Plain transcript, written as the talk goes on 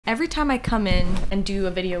Every time I come in and do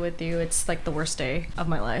a video with you, it's like the worst day of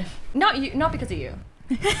my life. Not you, not because of you.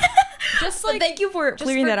 Just like, thank you for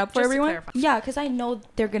clearing that up for everyone. Yeah, because I know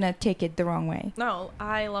they're gonna take it the wrong way. No,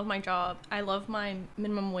 I love my job. I love my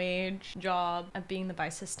minimum wage job of being the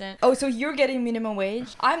vice assistant. Oh, so you're getting minimum wage?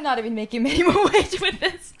 I'm not even making minimum wage with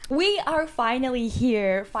this. We are finally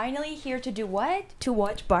here. Finally here to do what? To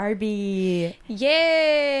watch Barbie.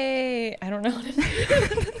 Yay! I don't know.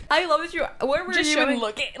 I love that you. Where were you even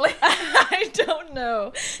looking? Like, I don't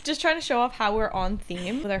know. Just trying to show off how we're on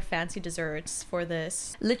theme with our fancy desserts for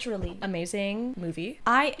this Literally amazing movie.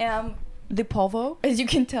 I am the Pauper, as you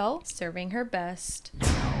can tell. Serving her best.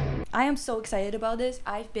 I am so excited about this.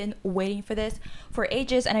 I've been waiting for this for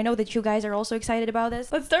ages, and I know that you guys are also excited about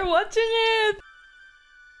this. Let's start watching it!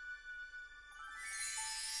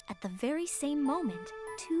 At the very same moment,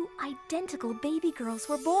 two identical baby girls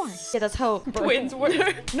were born. Yeah, that's how twins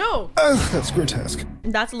work. No! Oh, that's grotesque.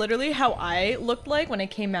 That's literally how I looked like when I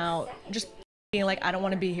came out. Just being like, I don't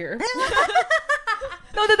want to be here.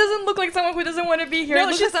 No, that doesn't look like someone who doesn't want to be here. No, it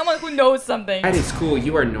looks like someone who knows something. At school,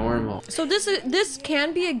 you are normal. So this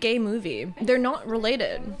can be a gay movie. They're not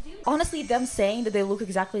related. Honestly, them saying that they look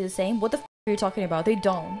exactly the same, what the f are you talking about? They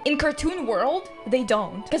don't. In cartoon world, they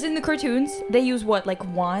don't. Because in the cartoons, they use what, like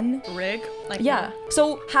one? Rig? Like Yeah.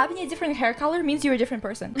 So having a different hair color means you're a different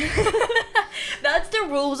person. That's the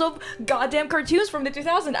rules of goddamn cartoons from the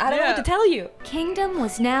 2000s. I don't know what to tell you. Kingdom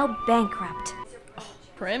was now bankrupt.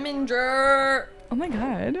 Preminger. Oh my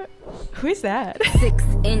god. Who is that?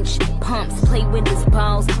 6-inch pumps, play with his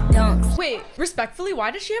balls, dunks. Wait, respectfully,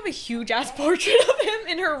 why does she have a huge ass portrait of him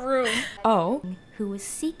in her room? Oh. Who was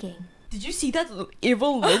seeking. Did you see that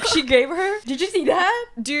evil look she gave her? Did you see that?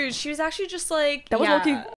 Dude, she was actually just like, That was yeah.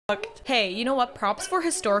 looking fucked. Hey, you know what? Props for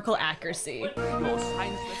historical accuracy.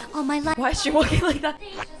 All my life. Why is she walking like that?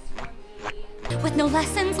 With no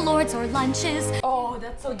lessons, lords, or lunches. Oh,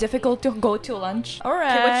 that's so difficult to go to lunch.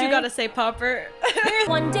 Alright. Okay, what you gotta say, Pauper?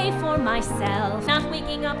 One day for myself, not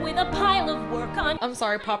waking up with a pile of work on. I'm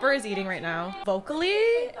sorry, Pauper is eating right now. Vocally,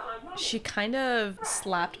 she kind of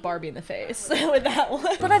slapped Barbie in the face with that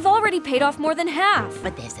one. But I've already paid off more than half.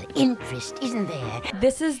 But there's an interest, isn't there?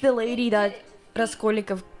 This is the lady that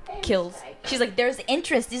Raskolnikov kills. She's like, there's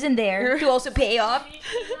interest, isn't there? To also pay off.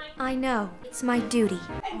 I know. It's my duty.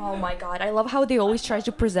 Oh my god, I love how they always try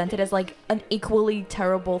to present it as like an equally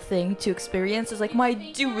terrible thing to experience. It's like, my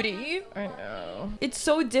duty. I know. It's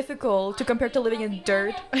so difficult to compare to living in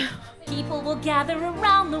dirt. People will gather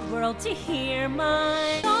around the world to hear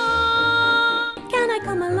my song. Can I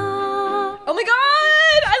come along? Oh my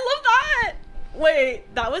god! I love that! Wait,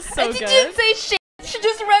 that was so And good. she didn't say shit. She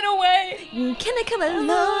just ran away. Can I come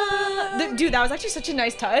along? Dude, that was actually such a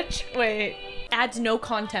nice touch. Wait. Adds no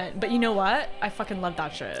content, but you know what? I fucking love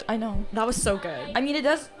that shit. I know. That was so good. I mean, it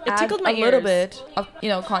does It add tickled my a little ears. bit of, you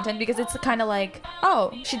know, content because it's kind of like,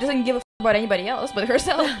 oh, she doesn't give a f about anybody else but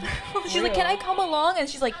herself. She's like, can I come along? And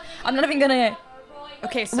she's like, I'm not even gonna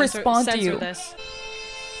Okay, respond to censor you. this.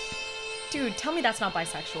 Dude, tell me that's not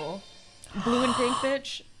bisexual. Blue and pink,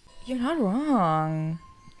 bitch. You're not wrong.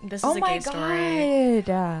 This is Oh a my gay story.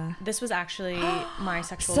 god. This was actually my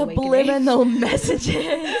sexual awakening. Subliminal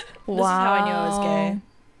messages. Wow. This is how I knew I was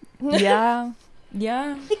gay. Yeah.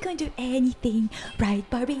 Yeah. We can do anything, right,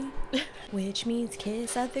 Barbie? Which means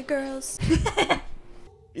kiss other girls.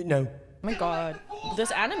 No. Oh my god.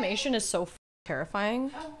 This animation is so terrifying.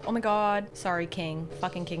 Oh my god. Sorry, king.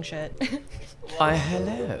 Fucking king shit. Why,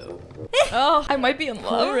 hello. Oh, I might be in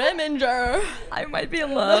love. Preminger. I might be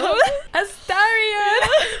in love. Astarion.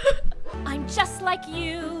 I'm just like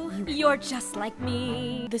you. You're just like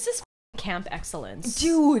me. This is camp excellence.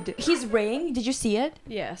 Dude, his ring, did you see it?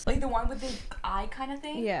 Yes. Like the one with the eye kind of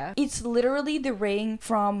thing? Yeah. It's literally the ring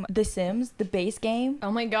from The Sims, the base game.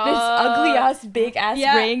 Oh my god. This ugly ass, big ass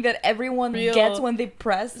Yeah. ring that everyone Real. gets when they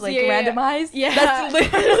press like Yeah. randomize. Yeah. That's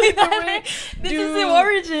literally the ring. ring. This is Dude. the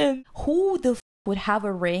origin. Who the f would have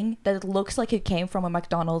a ring that looks like it came from a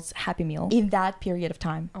McDonald's Happy Meal in that period of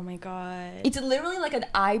time? Oh my god. It's literally like an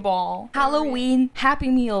eyeball Halloween Happy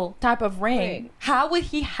Meal type of ring. Wait. How would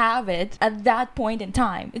he have it at that point in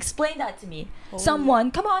time? Explain that to me. Someone,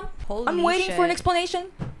 come on. Holy I'm waiting for an shit. explanation.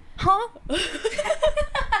 Huh?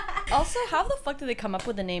 Also, how the fuck did they come up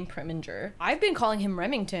with the name Preminger? I've been calling him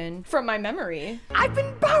Remington from my memory. I've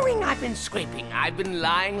been bowing, I've been scraping, I've been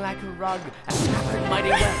lying like a rug, and suffered mighty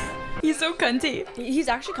well. He's so cunty. He's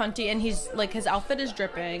actually cunty and he's like, his outfit is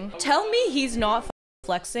dripping. Tell me he's not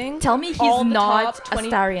flexing. Tell me he's all the not top 20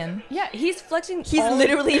 Astarion. Yeah, he's flexing. He's all-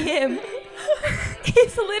 literally him.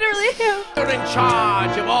 He's literally him. You're in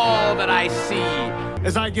charge of all that I see.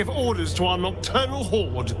 As I give orders to our nocturnal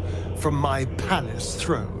horde from my palace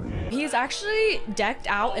throne. He's actually decked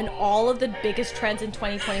out in all of the biggest trends in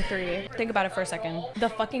 2023. Think about it for a second. The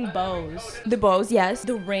fucking bows. The bows, yes.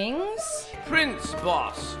 The rings. Prince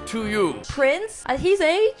boss, to you. Prince at his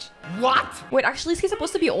age? What? Wait, actually, is he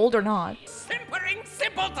supposed to be old or not? Simpering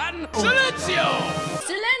simpleton. Silencio.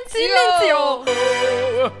 Silencio!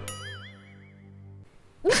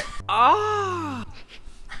 Ah.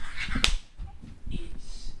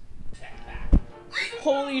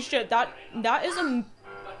 Holy shit, that is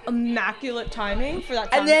immaculate timing for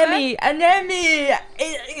that sunset. Anneliese!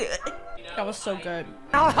 That was so good.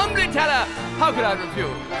 Alhamdulillah. How could I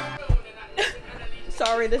refuse?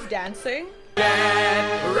 Sorry, this dancing.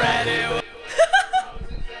 Get ready.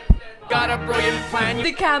 Got a brilliant plan.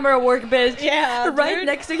 The camera work, bitch. Yeah, right dude.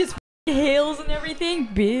 next to his heels and everything,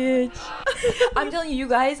 bitch. I'm telling you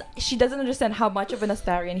guys, she doesn't understand how much of an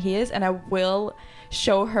Astarion he is, and I will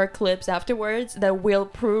show her clips afterwards that will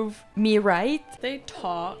prove me right. They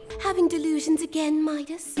talk. Having delusions again,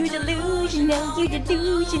 Midas? You're delusional,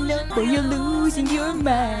 but you're losing your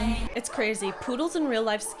mind. It's crazy. Poodles in real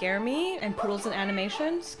life scare me, and poodles in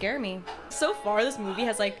animation scare me. So far, this movie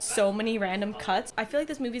has like so many random cuts. I feel like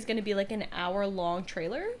this movie is gonna be like an hour-long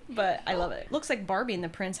trailer, but I love it. Looks like Barbie and the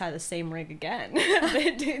prince had the same rig again.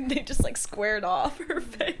 they just like squared off her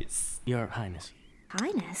face. Your Highness.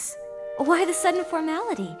 Highness? Why the sudden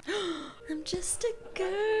formality? I'm just a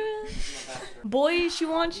girl. Boy, she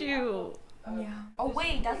wants you. Yeah. Oh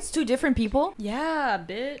wait, that's two different people? Yeah,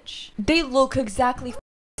 bitch. They look exactly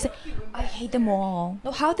I hate them all.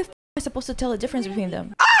 No, how the am I supposed to tell the difference between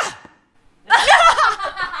them?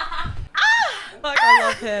 Fuck, I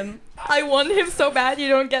love him. I want him so bad you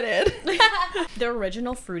don't get it. The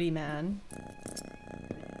original Fruity Man.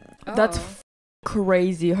 That's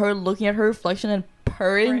crazy. Her looking at her reflection and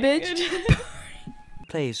purring, bitch.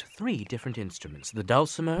 Plays 3 different instruments: the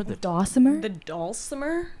dulcimer, the Dulcimer? The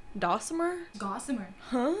dulcimer? Dulcimer? Gossamer.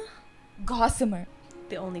 Huh? Gossamer.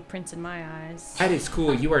 The only prince in my eyes. At his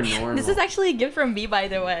school, you are normal. This is actually a gift from me, by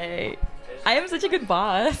the way. I am such a good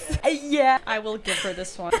boss. Yeah. I will give her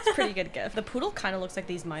this one. It's a pretty good gift. The poodle kind of looks like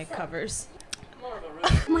these mic covers.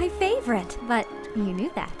 My favorite, but you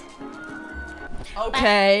knew that.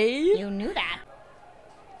 Okay. You knew that.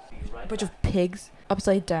 A bunch of pigs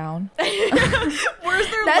upside down. Where's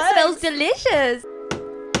their That legs? smells delicious.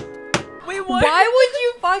 Wait, what? Why would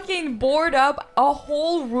you fucking board up a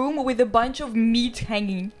whole room with a bunch of meat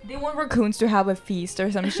hanging? They want raccoons to have a feast or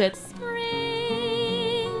some shit.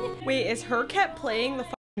 Wait, is her cat playing the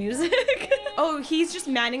music? Oh, he's just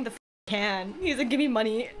manning the can. He's like, give me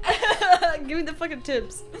money. Give me the fucking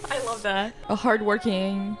tips. I love that. A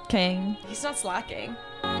hardworking king. He's not slacking.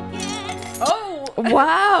 Oh!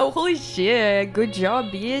 Wow, holy shit. Good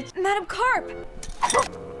job, bitch. Madam Carp!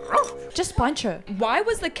 Just punch her. Why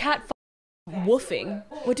was the cat woofing?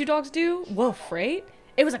 What do dogs do? Woof, right?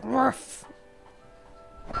 It was like woof.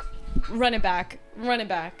 Run it back. Run it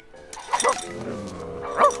back.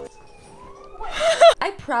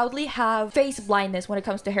 I proudly have face blindness when it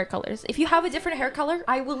comes to hair colors. If you have a different hair color,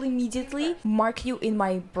 I will immediately mark you in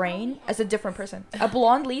my brain as a different person. A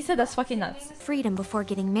blonde Lisa, that's fucking nuts. Freedom before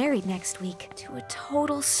getting married next week to a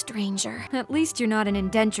total stranger. At least you're not an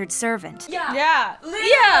indentured servant. Yeah.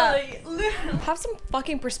 Literally. Have some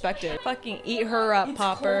fucking perspective. Fucking eat her up,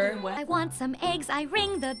 Pauper. I want some eggs, I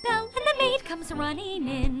ring the bell, and the maid comes running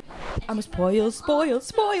in. I'm a spoiled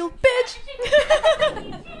bitch.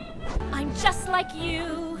 I'm just like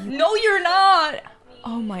you. No, you're not.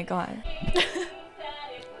 Oh my god.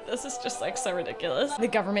 This is just like so ridiculous. The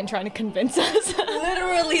government trying to convince us.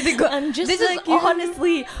 Literally, I'm just this like is you.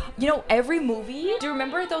 honestly, you know, every movie. Do you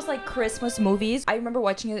remember those like Christmas movies? I remember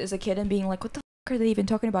watching it as a kid and being like, what the are they even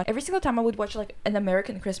talking about? Every single time I would watch like an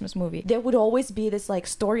American Christmas movie, there would always be this like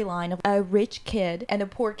storyline of a rich kid and a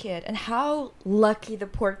poor kid, and how lucky the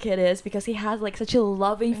poor kid is because he has like such a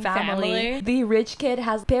loving family. The rich kid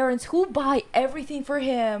has parents who buy everything for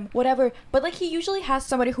him, whatever, but like he usually has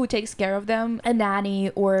somebody who takes care of them, a nanny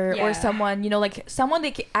or someone, you know, like someone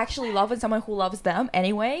they actually love and someone who loves them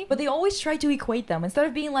anyway. But they always try to equate them instead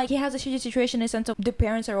of being like he has a shitty situation in the sense of the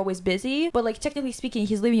parents are always busy, but like technically speaking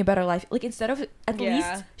he's living a better life. Like instead of at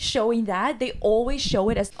least showing that, they always show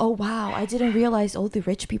it as, oh wow, I didn't realize all the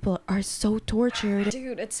rich people are so tortured.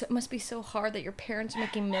 Dude, it must be so hard that your parents are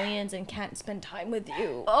making millions and can't spend time with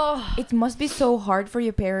you. Oh, it must be so hard for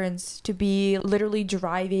your parents to be literally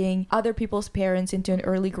driving other people's parents into an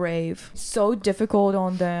early grave. So difficult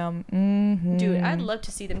on them. Dude, I'd love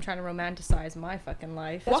to see them trying to romanticize my fucking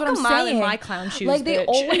life. That's Walk what a I'm mile saying. in my clown shoes, like they bitch.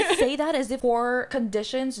 always say that as if poor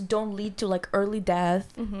conditions don't lead to like early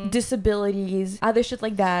death, disabilities, other shit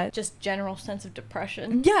like that. Just general sense of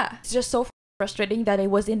depression. Yeah, it's just so frustrating that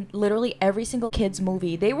it was in literally every single kid's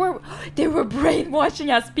movie. They were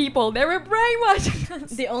brainwashing us, people. They were brainwashing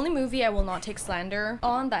us. The only movie I will not take slander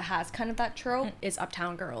on that has kind of that trope is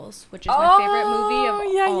Uptown Girls, which is my favorite movie of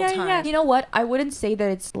all time. Yeah. You know what? I wouldn't say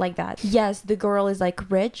that it's like that. Yes, the girl is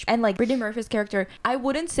like rich, and like Brittany Murphy's character, I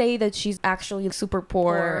wouldn't say that she's actually super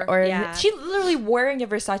poor or she's literally wearing a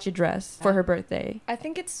Versace dress for her birthday. I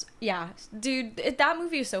think it's dude. That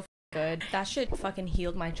movie is so good. That shit fucking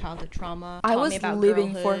healed my childhood trauma. I was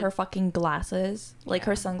living for girlhood. her fucking glasses. Like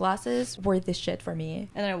her sunglasses were this shit for me.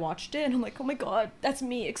 And then I watched it and I'm like, oh my god, that's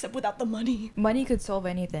me, except without the money. Money could solve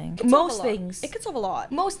anything. Most things. It could solve a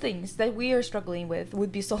lot. Most things that we are struggling with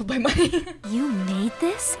would be solved by money. You made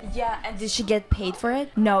this? Yeah, and did she get paid for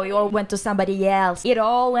it? No, it all went to somebody else. It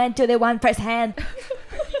all went to the one person.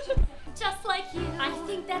 Just like you. I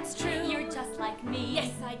think that's true. You're just like me.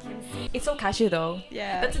 Yes, I can see. It's so catchy though.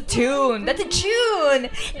 Yeah. That's a tune. That's a tune.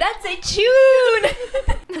 That's a tune.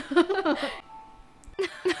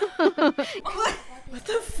 What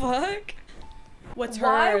the fuck? What's hers?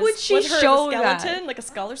 Why would she What's hers, show a skeleton? that? Like a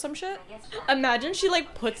skull or some shit? Imagine she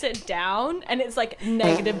like puts it down and it's like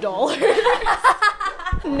negative dollar.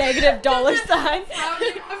 Negative dollar sign.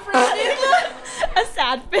 A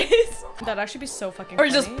sad face. That'd actually be so fucking Or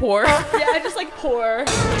funny. just poor. Yeah, just like poor.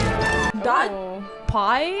 That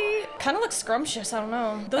pie? Kind of looks scrumptious, I don't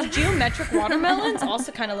know. Those geometric watermelons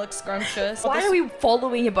also kind of look scrumptious. Why are we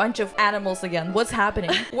following a bunch of animals again? What's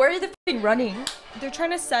happening? Where are they f***ing running? They're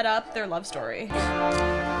trying to set up their love story.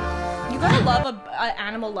 You gotta love an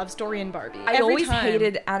animal love story in Barbie. I always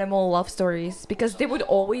hated animal love stories because they would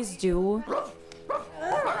always do...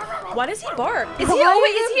 Why does he bark? Is he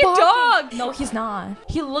a dog? No, he's not.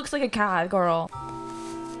 He looks like a cat, girl.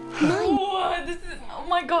 Oh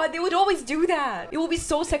my god, they would always do that. It will be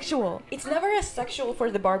so sexual. It's never as sexual for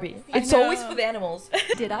the Barbie. It's always for the animals.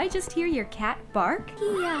 Did I just hear your cat bark?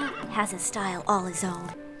 He has a style all his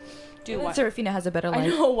own. Dude, why? Serafina has a better life. I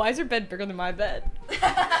know. Why is her bed bigger than my bed?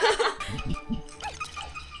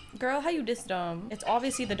 Girl, how you diss them? It's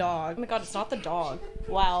obviously the dog. Oh my god, it's not the dog.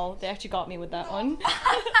 Wow, they actually got me with that one.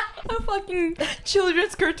 A fucking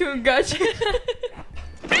children's cartoon gotcha.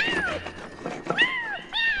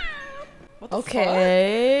 What the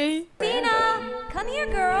Okay. Dina, come here,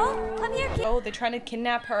 girl. Come here, kid. fuck? Oh, they're trying to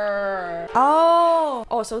kidnap her.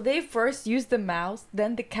 Oh, so they first used the mouse,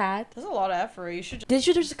 then the cat. That's a lot of effort. You should just... Did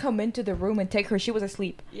you just come into the room and take her? She was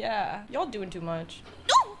asleep. Yeah. Y'all doing too much.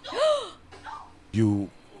 You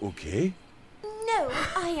okay? No,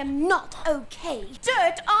 I am not okay.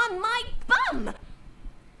 Dirt on my bum.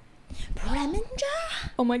 Preminger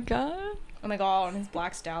Oh my god. Oh my god, on his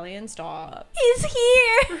black stallion. Stop. is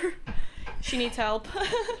here. She needs help.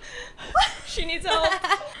 She needs help.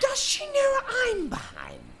 Does she know I'm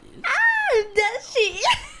behind this? Does she?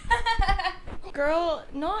 Girl,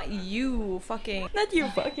 not you fucking. Not you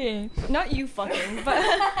fucking. Not you fucking,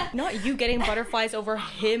 but not you getting butterflies over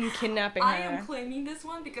him kidnapping her. claiming this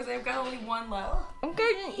one because I've got only one left. I'm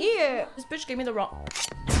gonna eat it. This bitch gave me the wrong.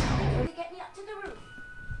 Get me up to the roof.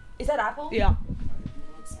 Is that apple? Yeah.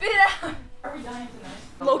 Spit it out. Are we dying tonight?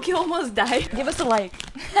 Loki almost died. Give us a like.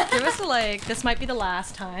 Give us a like. This might be the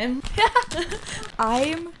last time.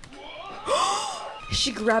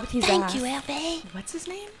 She grabbed his Thank ass. you, Elfie. What's his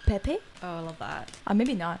name? Pepe? Oh, I love that.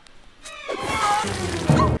 Maybe not.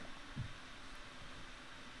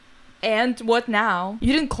 And what now?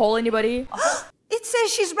 You didn't call anybody? It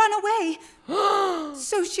says she's run away.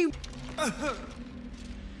 So she...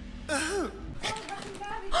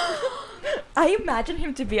 I imagine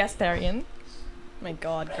him to be Astarion. Oh my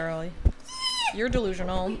god, girl. You're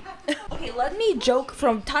delusional. Okay, let me joke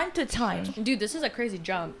from time to time. Dude, this is a crazy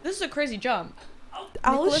jump. This is a crazy jump.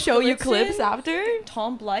 I'll Nicholas show you Blitzen? clips after.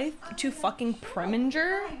 Tom Blythe to fucking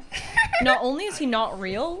Preminger. Not only is he not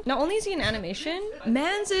real, not only is he an animation,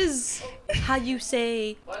 man's is, how you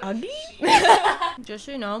say, ugly? Just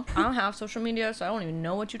so you know, I don't have social media, so I don't even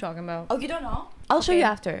know what you're talking about. Oh, you don't know? I'll show you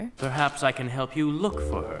after. Perhaps I can help you look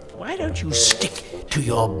for her. Why don't you stick to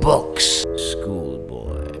your books,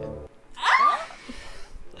 schoolboy?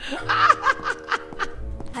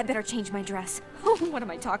 I better change my dress. What am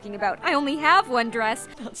I talking about? I only have one dress.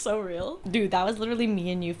 That's so real. Dude, that was literally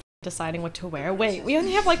me and you deciding what to wear. Wait, we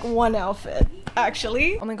only have like one outfit,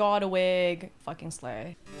 actually. Oh my god, a wig. Fucking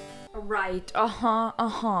slay. Right,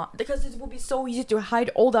 because it would be so easy to hide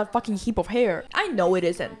all that fucking heap of hair. I know it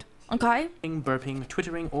isn't. Okay? Burping,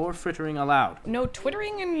 twittering, or frittering aloud. No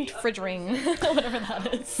twittering and frittering. Whatever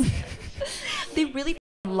that is. They really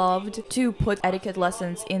loved to put etiquette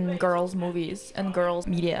lessons in girls' movies and girls'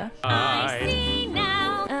 media. I see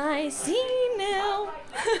now. I see now.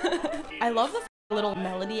 I love the little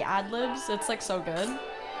melody ad-libs. It's like so good.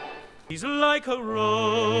 He's like a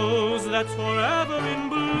rose that's forever in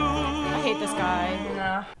bloom. I hate this guy.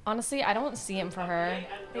 Nah. Honestly, I don't see him for her.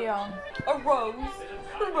 Yeah. A rose.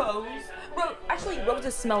 A rose. Actually,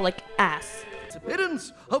 roses smell like ass.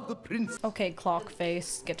 Appearance of the prince. Okay, clock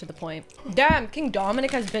face, get to the point. Damn, King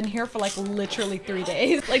Dominic has been here for like literally 3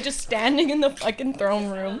 days. Like just standing in the fucking throne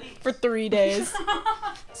room for 3 days.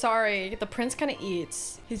 Sorry, the prince kind of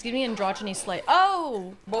eats. He's giving me androgyny slight.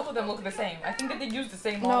 Oh! Both of them look the same. I think that they use the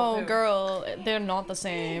same No, model too. girl, they're not the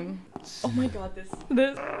same. Oh my god, this.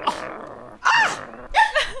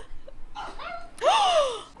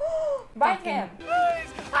 Bite him.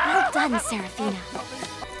 Well done, Seraphina.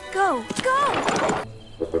 Go, go!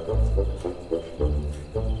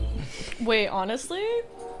 Wait, honestly?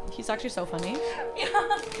 He's actually so funny.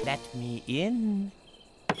 Let me in.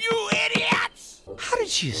 You idiots! How did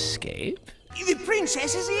she escape? The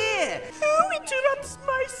princess is here. Who interrupts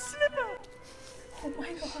my slipper? Oh my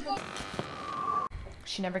god.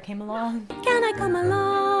 She never came along. Can I come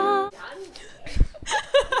along?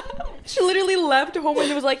 She literally left home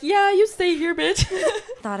and was like, yeah, you stay here, bitch.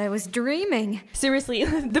 Thought I was dreaming. Seriously,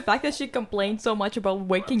 the fact that she complained so much about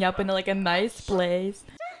waking up in like a nice place.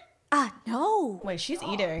 No. Wait, she's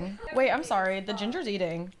eating. Wait, I'm sorry. The ginger's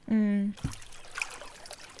eating.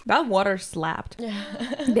 That water slapped. Yeah.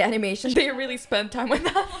 The animation, they really spent time with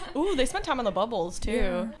that. Ooh, they spent time on the bubbles too.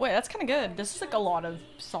 Yeah. Wait, that's kind of good. This is like a lot of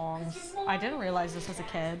songs. I didn't realize this as a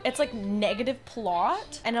kid. It's like negative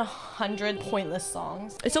plot and 100 pointless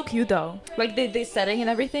songs. It's so cute though. Like the setting and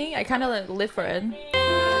everything. I kind of like, live for it.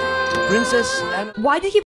 Princess Why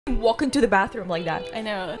did he walk into the bathroom like that? I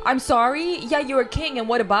know. I'm sorry. Yeah, you're a king, and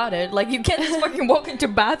what about it? Like you can't just fucking walk into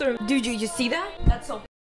the bathroom. Dude, you see that? That's so.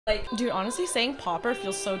 Like, dude, honestly, saying Pauper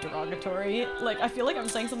feels so derogatory. Like, I feel like I'm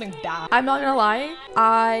saying something bad. I'm not gonna lie,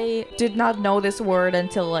 I did not know this word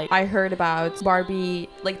until like I heard about Barbie,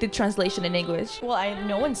 like the translation in English. Well,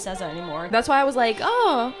 no one says that anymore. That's why I was like,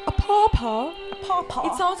 oh, a pawpaw. A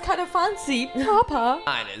pawpaw. It sounds kind of fancy. Pawpaw.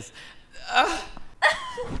 Highness.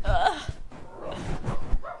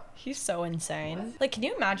 He's so insane. Like, can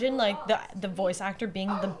you imagine like the voice actor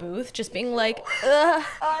being in the booth, just being like, ugh.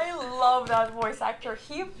 I love that voice actor.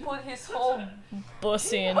 He put his whole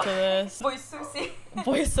Bussy into this. voice sussy.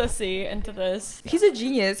 Voice sussy into this. He's a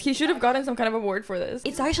genius. He should have gotten some kind of award for this.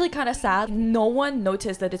 It's actually kind of sad. No one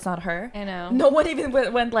noticed that it's not her. I know. No one even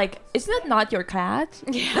went like, isn't that not your cat?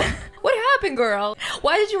 Yeah. What happened, girl?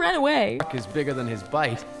 Why did you run away? Is bigger than his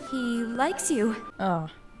bite. He likes you.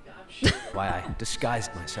 Oh. Why I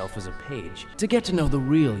disguised myself as a page to get to know the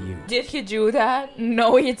real you. Did he do that?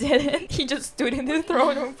 No, he didn't. He just stood in the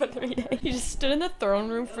throne room for 3 days. He just stood in the throne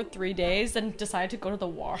room for 3 days, then decided to go to the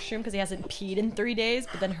washroom because he hasn't peed in 3 days,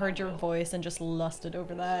 but then heard your voice and just lusted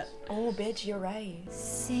over that. Oh, bitch, you're right.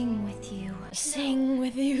 Sing with you. Sing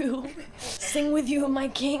with you. Sing with you, my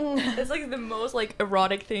king. It's like the most like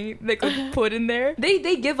erotic thing they could put in there.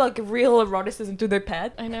 They give like real eroticism to their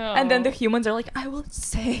pet. I know. And then the humans are like, I will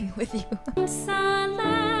sing with you. Once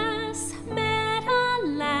alas met a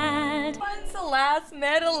lad. Once alas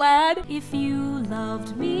met a lad. If you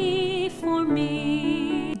loved me for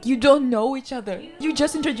me. You don't know each other. You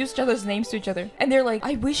just introduced each other's names to each other. And they're like,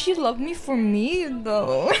 I wish you loved me for me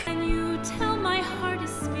though. And you tell my heart to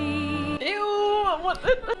speak. Ew, what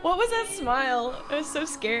was that smile? It was so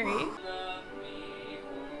scary.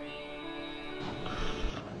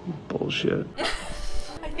 Bullshit.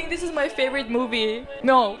 I think this is my favorite movie.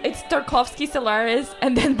 No, it's Tarkovsky Solaris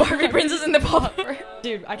and then Barbie Princess and the Pauper.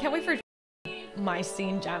 Dude, I can't wait for my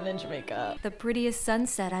scene jammed in Jamaica. The prettiest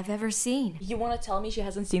sunset I've ever seen. You want to tell me she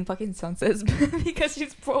hasn't seen fucking sunsets because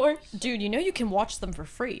she's poor? Dude, you know you can watch them for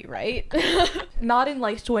free, right? Not in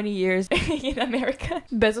like 20 years in America.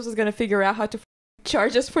 Bezos is gonna figure out how to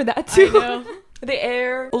charge us for that too. I know. The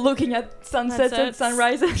air, looking at sunsets and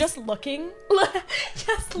sunrises. Just looking.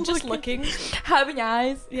 Just looking. Having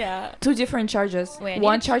eyes. Yeah. 2 different charges. Wait,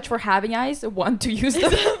 one charge for having eyes, one to use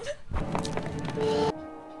them.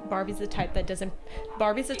 Barbie's the type that doesn't...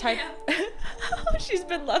 Barbie's the type... She's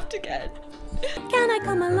been left again. Can I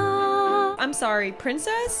come along? I'm sorry,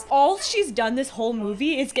 Princess? All she's done this whole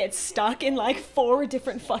movie is get stuck in like 4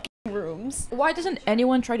 different fucking rooms. Why doesn't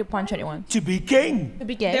anyone try to punch anyone? To be king. To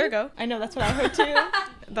be gay? There we go. I know, that's what I heard too.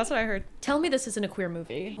 That's what I heard. Tell me this isn't a queer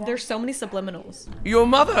movie. There's so many subliminals. Your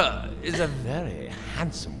mother is a very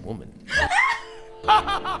handsome woman.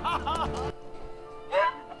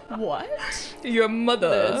 What? Your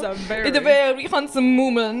mother is a very handsome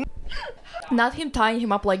woman. Not him tying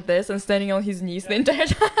him up like this and standing on his knees the entire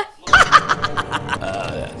time.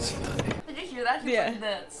 That's funny. Did you hear that? Yeah.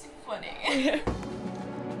 That's funny. Yeah.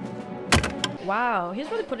 Wow, he's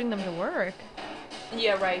really putting them to work.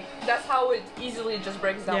 Yeah, right. That's how it easily just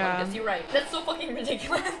breaks down Yeah. like this. You're right. That's so fucking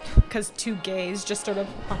ridiculous. Because two gays just started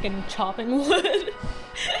fucking chopping wood.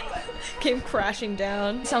 Came crashing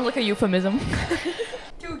down. Sounds like a euphemism.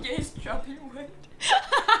 Two gays chopping wood.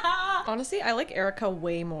 Honestly, I like Erika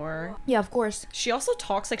way more. Yeah, of course. She also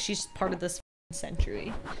talks like she's part of this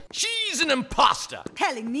century. She's an imposter.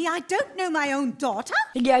 Telling me I don't know my own daughter?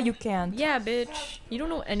 Yeah, you can. Yeah, bitch. You don't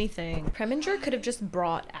know anything. Preminger could have just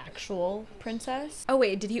brought actual princess. Oh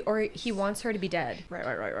wait, did he, or he wants her to be dead?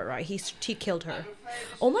 Right. He killed her.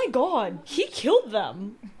 Oh my god, he killed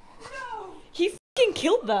them. He fucking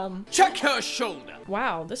killed them. Check her shoulder.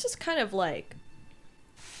 Wow, this is kind of like.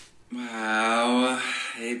 Wow.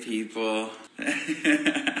 Hey, people.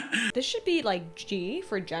 This should be like G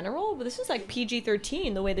for general, but this is like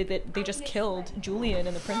PG-13, the way they just killed Julian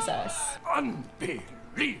and the princess.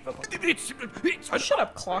 Unbelievable. Shut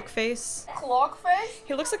up, clock face. Clock face?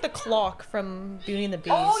 He looks like the clock from Beauty and the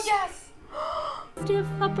Beast. Oh, yes! Stiff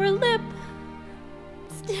upper lip.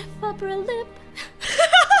 Stiff upper lip.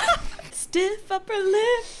 Stiff upper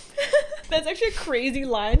lip. That's actually a crazy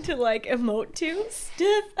line to like emote to.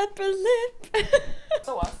 Stiff upper lip.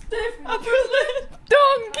 So what? Stiff Upper lip.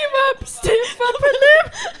 Don't give up. Stiff upper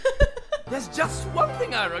lip. There's just one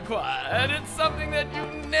thing I require, and it's something that you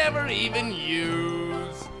never even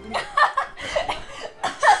use. You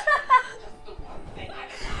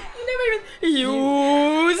never even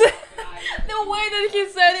use. The way that he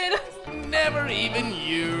said it. Never even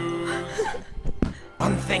use.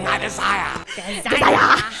 One thing I desire.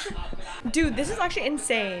 Dude, this is actually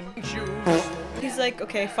insane. He's like,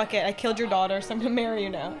 okay, fuck it. I killed your daughter, so I'm gonna marry you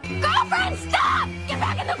now. Girlfriend, stop! Get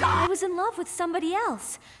back in the car! I was in love with somebody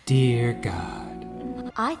else. Dear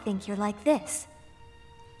God. I think you're like this.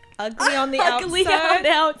 Ugly on the Ugly outside. on the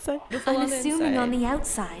outside. Unassuming on the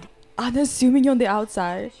outside. Unassuming on the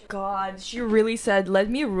outside. God, she really said, let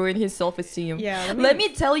me ruin his self-esteem. Yeah, Let me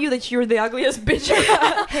tell you that you're the ugliest bitch.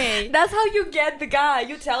 Hey. That's how you get the guy.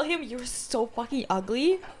 You tell him you're so fucking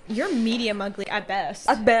ugly. You're medium ugly at best.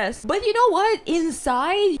 At best. But you know what?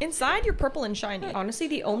 Inside... Inside, you're purple and shiny. Honestly,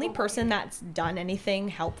 the only person that's done anything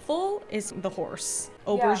helpful is the horse.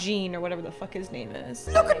 Aubergine, or whatever the fuck his name is.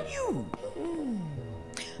 Look at you.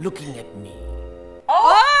 Looking at me.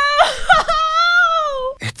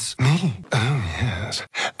 It's me. Oh, yes.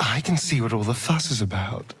 I can see what all the fuss is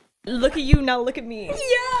about. Look at you, now look at me.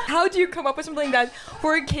 Yeah. How do you come up with something like that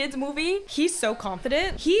for a kid's movie? He's so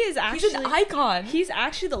confident. He is actually... He's an icon. He's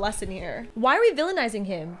actually the lesson here. Why are we villainizing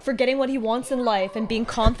him? For getting what he wants in life and being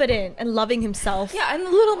confident and loving himself. Yeah, and a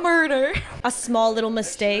little murder. A small little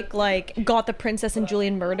mistake, like, got the princess and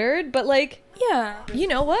Julian murdered, but like... Yeah. You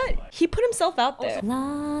know what? He put himself out there. La,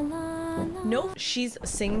 la, la. Nope. She's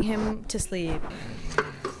singing him to sleep.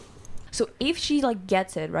 So if she like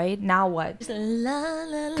gets it, right? Now what? Just la, la,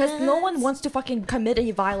 la. Because no one wants to fucking commit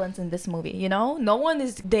any violence in this movie, you know? No one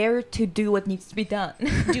is there to do what needs to be done.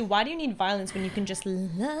 Dude, why do you need violence when you can just la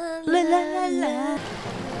la la la la?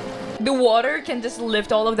 The water can just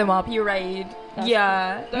lift all of them up, you're right.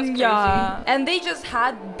 That's That's crazy. And they just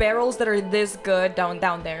had barrels that are this good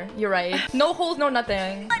down there. You're right. No holes, no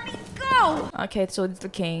nothing. Let me go! Okay, so it's the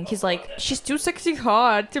king. He's like, she's too sexy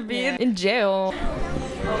hot to be in jail.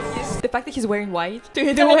 The fact that he's wearing white.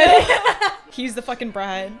 He's the fucking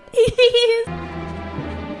bride.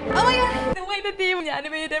 Oh my god! The way that they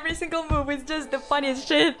animated every single move is just the funniest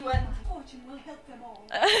shit. Fortune will help them all.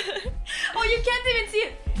 Oh, you can't even see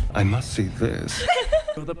it! I must see this.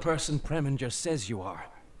 You're the person Preminger says you are.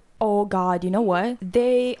 Oh god, you know what?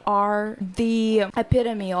 They are the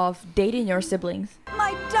epitome of dating your siblings.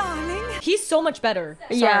 My darling. He's so much better.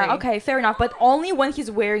 Yeah, Sorry. okay, fair enough, but only when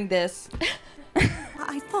he's wearing this.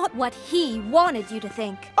 I thought what he wanted you to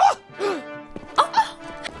think.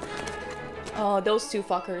 Oh, those two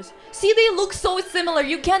fuckers. See, they look so similar.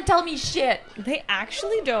 You can't tell me shit. They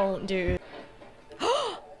actually don't, dude.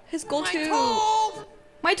 His gold tooth.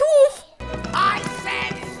 My tooth! I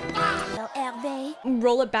said stop. Hervé,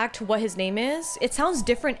 Roll it back to what his name is. It sounds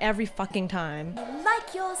different every fucking time.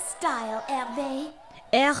 like your style, Hervé.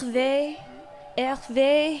 Hervé.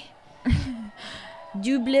 Hervé.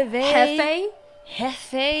 W. Hefe?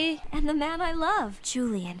 Hefe. And the man I love,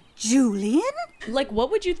 Julian. Julian? Like,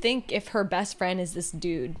 what would you think if her best friend is this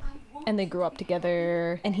dude? And they grew up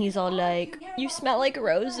together, and he's all like, "You smell like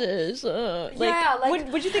roses."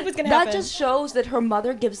 What'd you think was gonna happen? That just shows that her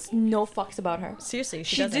mother gives no fucks about her. Seriously,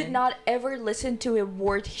 she did not ever listen to a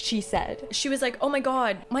word she said. She was like, "Oh my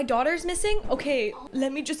god, my daughter's missing? Okay,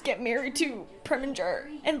 let me just get married to Preminger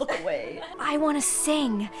and look away." I want to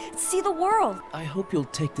sing, see the world. I hope you'll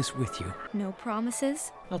take this with you. No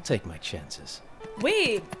promises? I'll take my chances.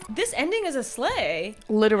 Wait, this ending is a slay.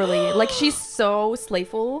 Literally. Like, she's so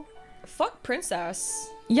slayful. Fuck Princess.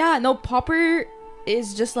 Yeah, no, Pauper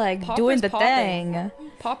is just like Pauper's doing the popping. thing.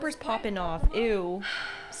 Pauper's popping off. Ew.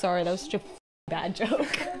 Sorry, that was such a bad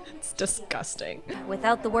joke. It's disgusting.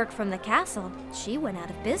 Without the work from the castle, she went out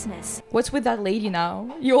of business. What's with that lady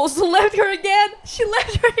now? You also left her again? She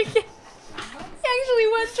left her again. She actually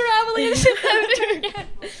went traveling and she left her again.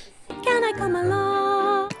 Can I come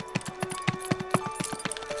along?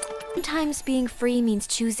 Sometimes being free means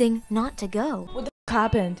choosing not to go. What the f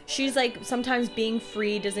happened? She's like, sometimes being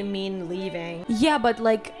free doesn't mean leaving. Yeah, but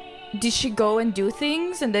like, did she go and do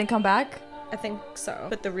things and then come back? I think so.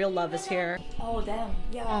 But the real love is here. Oh, damn.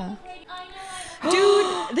 Yeah.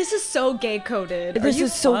 Dude, this is so gay coded. This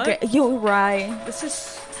is so gay. You're right. This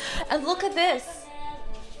is... And look at this.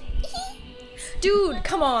 Dude,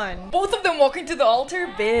 come on. Both of them walking to the altar,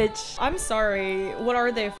 bitch. I'm sorry. What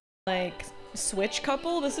are they, like, switch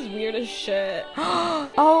couple? This is weird as shit.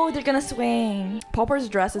 Oh, they're gonna swing. Pauper's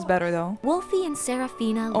dress is better though. Wolfie and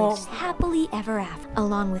Serafina lived happily ever after,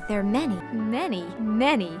 along with their many, many,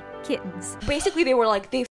 many kittens. Basically, they were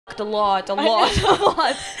like, they f***ed a lot.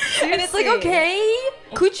 And it's like, okay,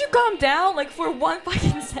 could you calm down, like, for 1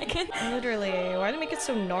 fucking second? Literally, why did they make it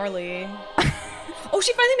so gnarly? Oh,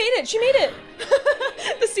 she finally made it! She made it!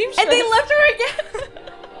 The seamstress. And they left her again!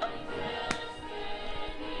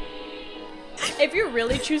 If you're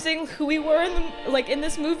really choosing who we were in the, in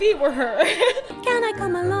this movie, we're her. Can I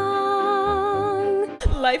come along?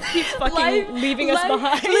 Life keeps fucking leaving us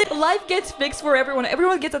behind. Life gets fixed for everyone.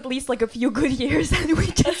 Everyone gets at least like a few good years and we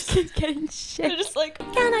just keep getting shit. They're just like,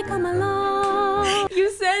 can I come along?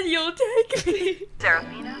 You said you'll take me.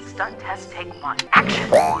 Serafina, stunt test take 1. Action.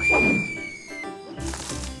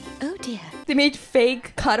 Oh dear. They made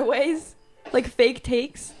fake cutaways, like fake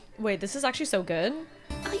takes. Wait, this is actually so good.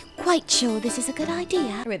 Are you quite sure this is a good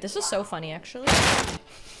idea? Wait, this is so funny, actually.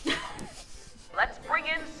 Let's bring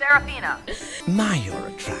in Serafina. My, you're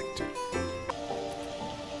attractive.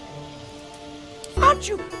 Aren't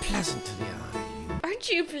you pleasant to the eye? Aren't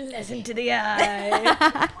you pleasant to the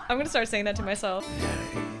eye? I'm gonna start saying that to myself.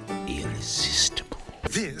 Irresistible.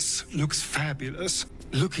 This looks fabulous.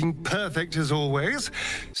 Looking perfect as always.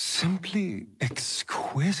 Simply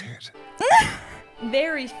exquisite.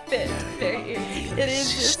 Very fit. Very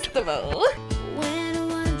irresistible. When I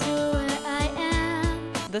wonder where I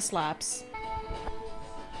am. This slaps.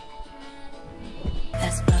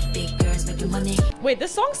 That's what big girls making money. Wait,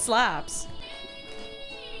 this song slaps.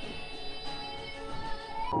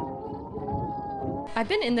 I've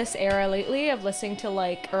been in this era lately of listening to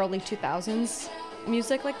like early 2000s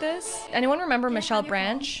music like this. Anyone remember Michelle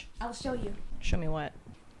Branch? I'll show you. Show me what?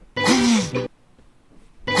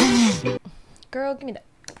 Girl, give me that.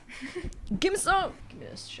 Give me some. Give me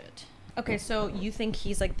this shit. Okay, so you think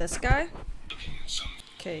he's like this guy?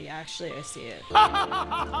 Okay, actually, I see it.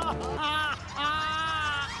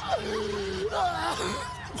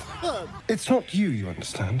 It's not you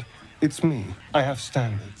understand. It's me. I have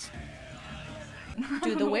standards.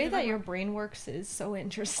 Dude, the way that your brain works is so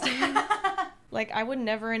interesting. Like, I would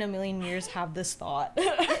never in a million years have this thought.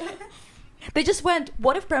 They just went,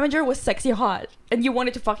 what if Preminger was sexy hot and you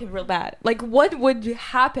wanted to fuck him real bad? Like, what would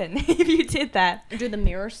happen if you did that? Do the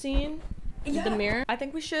mirror scene. Yeah. The mirror. I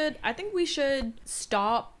think we should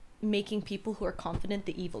stop making people who are confident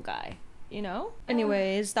the evil guy. You know?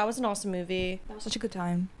 Anyways, that was an awesome movie. That was such a good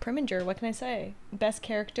time. Preminger, what can I say? Best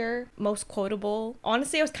character, most quotable.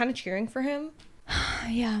 Honestly, I was kind of cheering for him.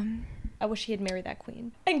 Yeah. I wish he had married that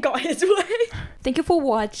queen and got his way. Thank you for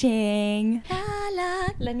watching. La, la.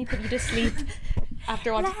 Let me put you to sleep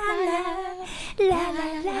after watching. La,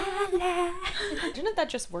 la, la, la. Didn't that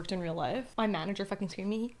just worked in real life? My manager fucking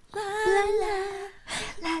screamed me. La, la,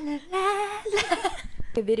 la, la, la, la.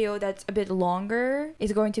 The video that's a bit longer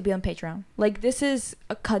is going to be on Patreon. Like, this is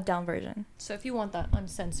a cut down version. So if you want that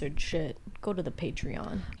uncensored shit, go to the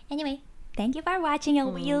Patreon. Anyway, thank you for watching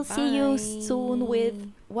and we'll see you soon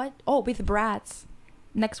with what? Oh, with Bratz.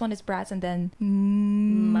 Next one is Bratz and then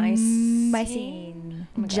My scene.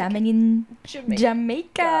 Jamaica.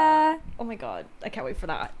 Oh my god, I can't wait for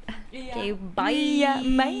that. Yeah. Okay, bye. Yeah,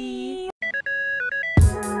 bye.